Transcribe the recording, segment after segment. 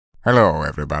Hello,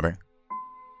 everybody.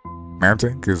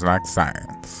 Magic is like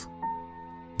science,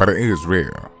 but it is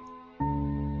real.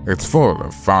 It's full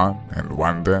of fun and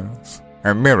wonders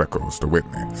and miracles to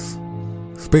witness.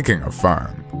 Speaking of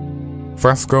fun,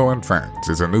 Fusco and Friends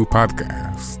is a new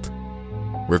podcast,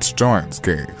 which joins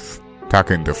Keith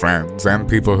talking to friends and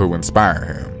people who inspire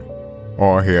him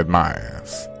or he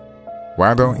admires.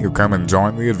 Why don't you come and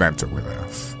join the adventure with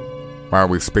us while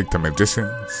we speak to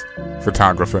magicians,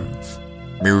 photographers,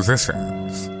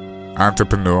 musicians,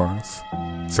 entrepreneurs,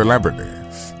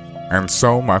 celebrities, and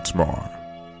so much more.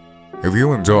 If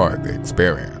you enjoyed the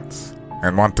experience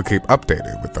and want to keep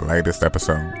updated with the latest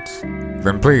episodes,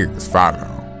 then please follow,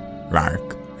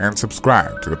 like, and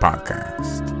subscribe to the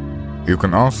podcast. You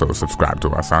can also subscribe to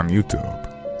us on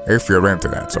YouTube if you're into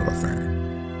that sort of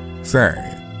thing. Say,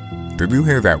 did you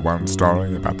hear that one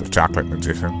story about the chocolate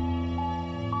magician?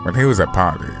 When he was at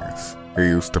parties, he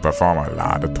used to perform a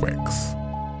lot of tricks.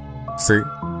 See,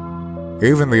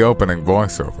 even the opening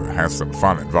voiceover has some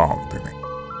fun involved in it.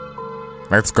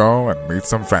 Let's go and meet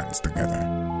some friends together.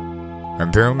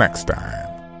 Until next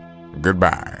time,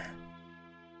 goodbye.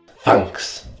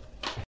 Thanks.